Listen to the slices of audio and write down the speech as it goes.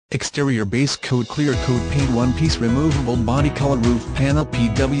Exterior base coat clear coat paint one-piece removable body color roof panel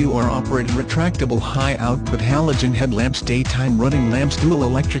PWR operated retractable high output halogen headlamps daytime running lamps dual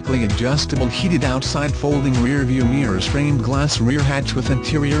electrically adjustable heated outside folding rear view mirrors framed glass rear hatch with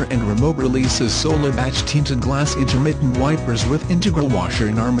interior and remote releases solar batch tinted glass intermittent wipers with integral washer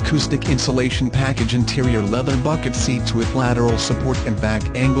and arm acoustic insulation package interior leather bucket seats with lateral support and back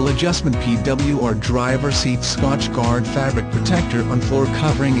angle adjustment PWR driver seat SCOTCHGARD fabric protector on floor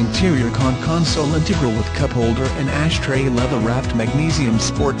covering interior CONT console integral with cup holder and ashtray leather-wrapped magnesium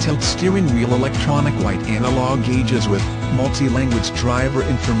sport tilt steering wheel electronic white analog gauges with multi-language driver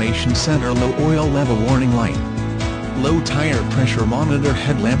information center low oil level warning light. Low tire pressure monitor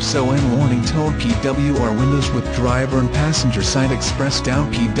headlamps-on warning tone PWR windows with driver and passenger side express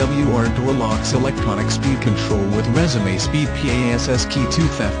down PWR door locks electronic speed control with resume speed PASS key to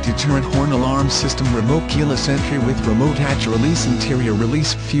theft deterrent horn alarm system remote keyless entry with remote hatch release interior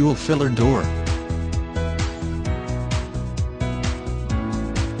release fuel filler door.